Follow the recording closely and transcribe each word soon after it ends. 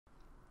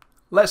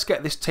let's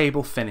get this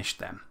table finished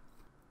then.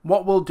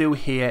 What we'll do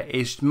here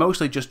is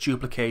mostly just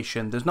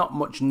duplication. There's not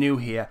much new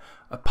here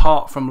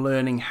apart from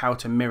learning how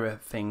to mirror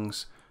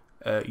things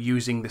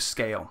using the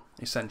scale,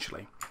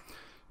 essentially.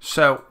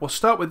 So we'll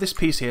start with this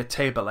piece here,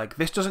 table leg.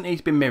 This doesn't need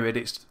to be mirrored,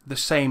 it's the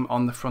same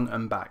on the front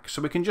and back.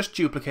 So we can just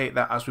duplicate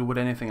that as we would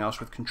anything else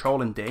with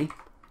Control and D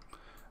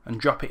and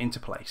drop it into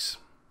place.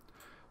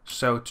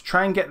 So to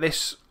try and get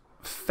this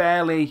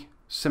fairly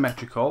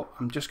symmetrical,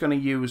 I'm just going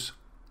to use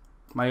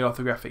my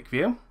orthographic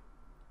view.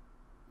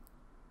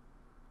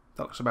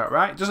 That looks about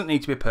right. It doesn't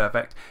need to be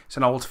perfect. It's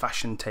an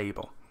old-fashioned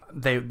table.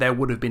 There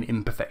would have been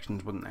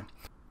imperfections, wouldn't there?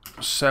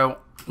 So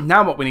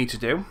now what we need to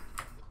do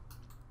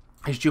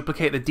is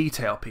duplicate the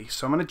detail piece.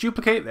 So I'm going to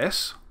duplicate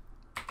this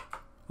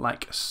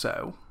like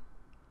so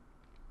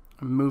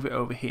and move it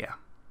over here.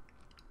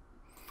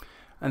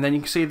 And then you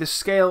can see the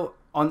scale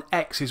on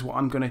X is what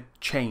I'm going to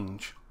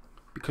change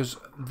because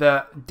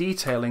the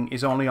detailing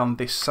is only on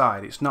this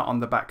side. It's not on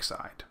the back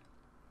side.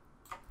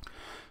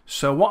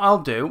 So what I'll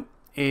do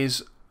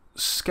is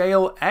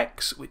scale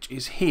X, which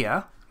is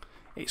here,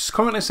 it's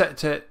currently set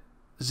to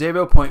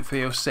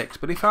 0.306,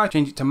 but if I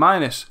change it to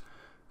minus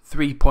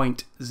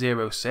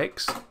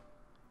 3.06,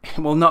 it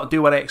will not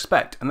do what I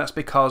expect, and that's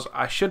because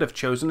I should have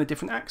chosen a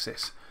different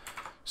axis.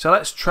 So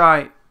let's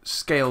try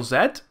scale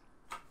Z.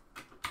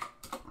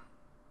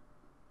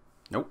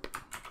 Nope.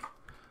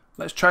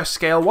 Let's try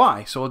scale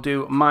Y. So we'll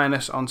do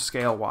minus on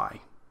scale Y.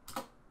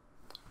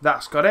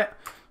 That's got it.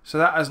 So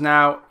that has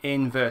now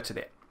inverted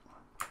it.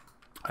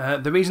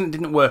 The reason it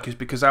didn't work is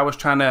because I was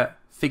trying to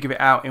figure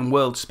it out in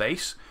world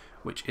space,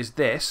 which is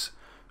this,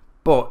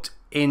 but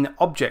in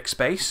object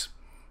space,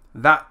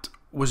 that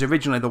was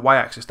originally the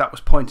y-axis. That was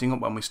pointing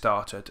up when we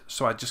started,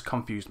 so I just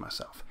confused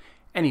myself.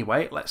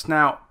 Anyway, let's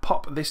now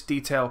pop this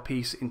detail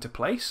piece into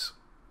place,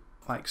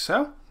 like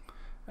so.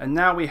 And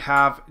now we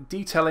have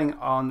detailing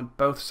on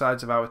both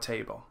sides of our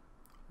table.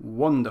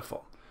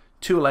 Wonderful.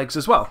 Two legs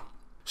as well.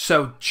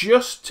 So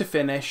just to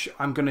finish,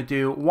 I'm going to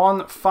do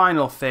one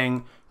final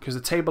thing because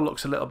the table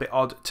looks a little bit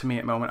odd to me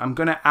at the moment. I'm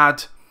going to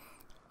add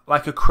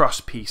like a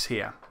cross piece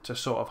here to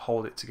sort of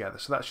hold it together.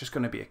 So that's just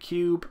going to be a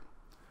cube.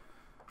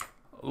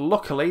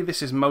 Luckily,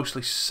 this is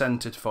mostly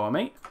centered for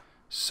me.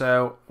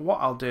 So what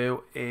I'll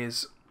do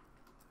is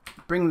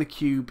bring the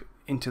cube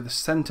into the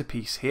center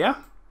piece here.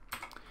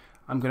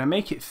 I'm going to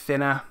make it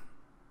thinner.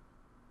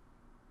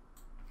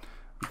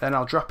 Then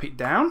I'll drop it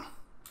down.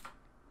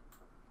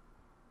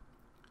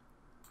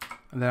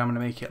 And then I'm going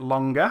to make it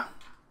longer.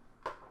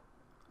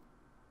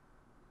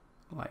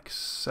 Like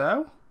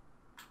so.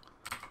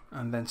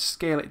 And then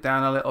scale it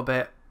down a little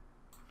bit.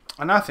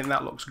 And I think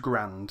that looks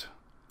grand.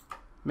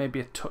 Maybe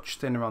a touch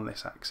thinner on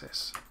this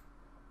axis.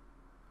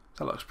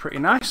 That looks pretty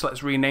nice.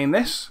 Let's rename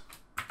this.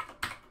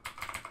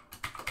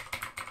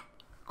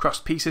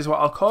 Cross piece is what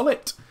I'll call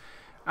it.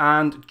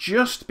 And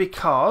just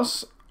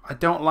because I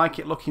don't like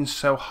it looking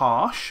so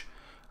harsh,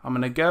 I'm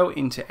going to go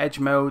into edge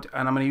mode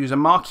and I'm going to use a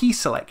marquee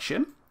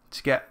selection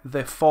to get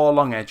the 4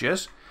 long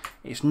edges.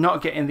 It's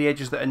not getting the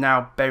edges that are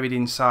now buried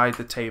inside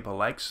the table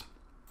legs.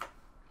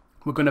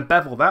 We're going to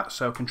bevel that,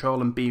 so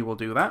Control and B will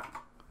do that.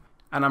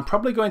 And I'm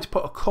probably going to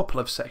put a couple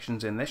of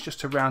sections in this just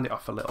to round it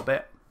off a little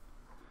bit.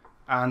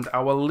 And I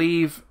will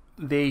leave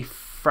the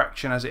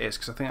fraction as it is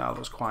because I think that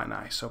looks quite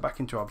nice. So back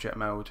into object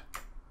mode.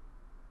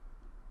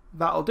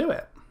 That'll do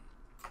it.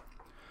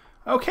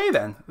 Okay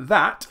then,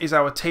 that is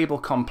our table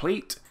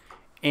complete.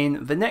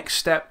 In the next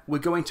step, we're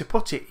going to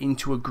put it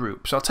into a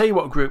group. So I'll tell you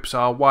what groups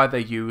are, why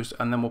they're used,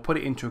 and then we'll put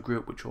it into a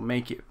group which will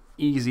make it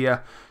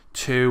easier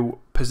to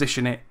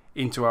position it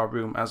into our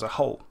room as a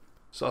whole.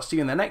 So I'll see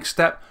you in the next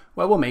step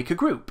where we'll make a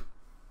group.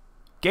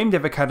 Game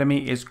Dev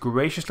Academy is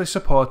graciously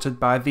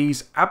supported by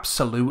these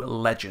absolute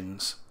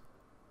legends.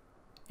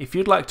 If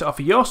you'd like to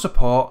offer your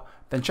support,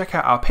 then check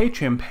out our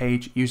Patreon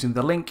page using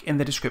the link in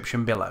the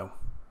description below.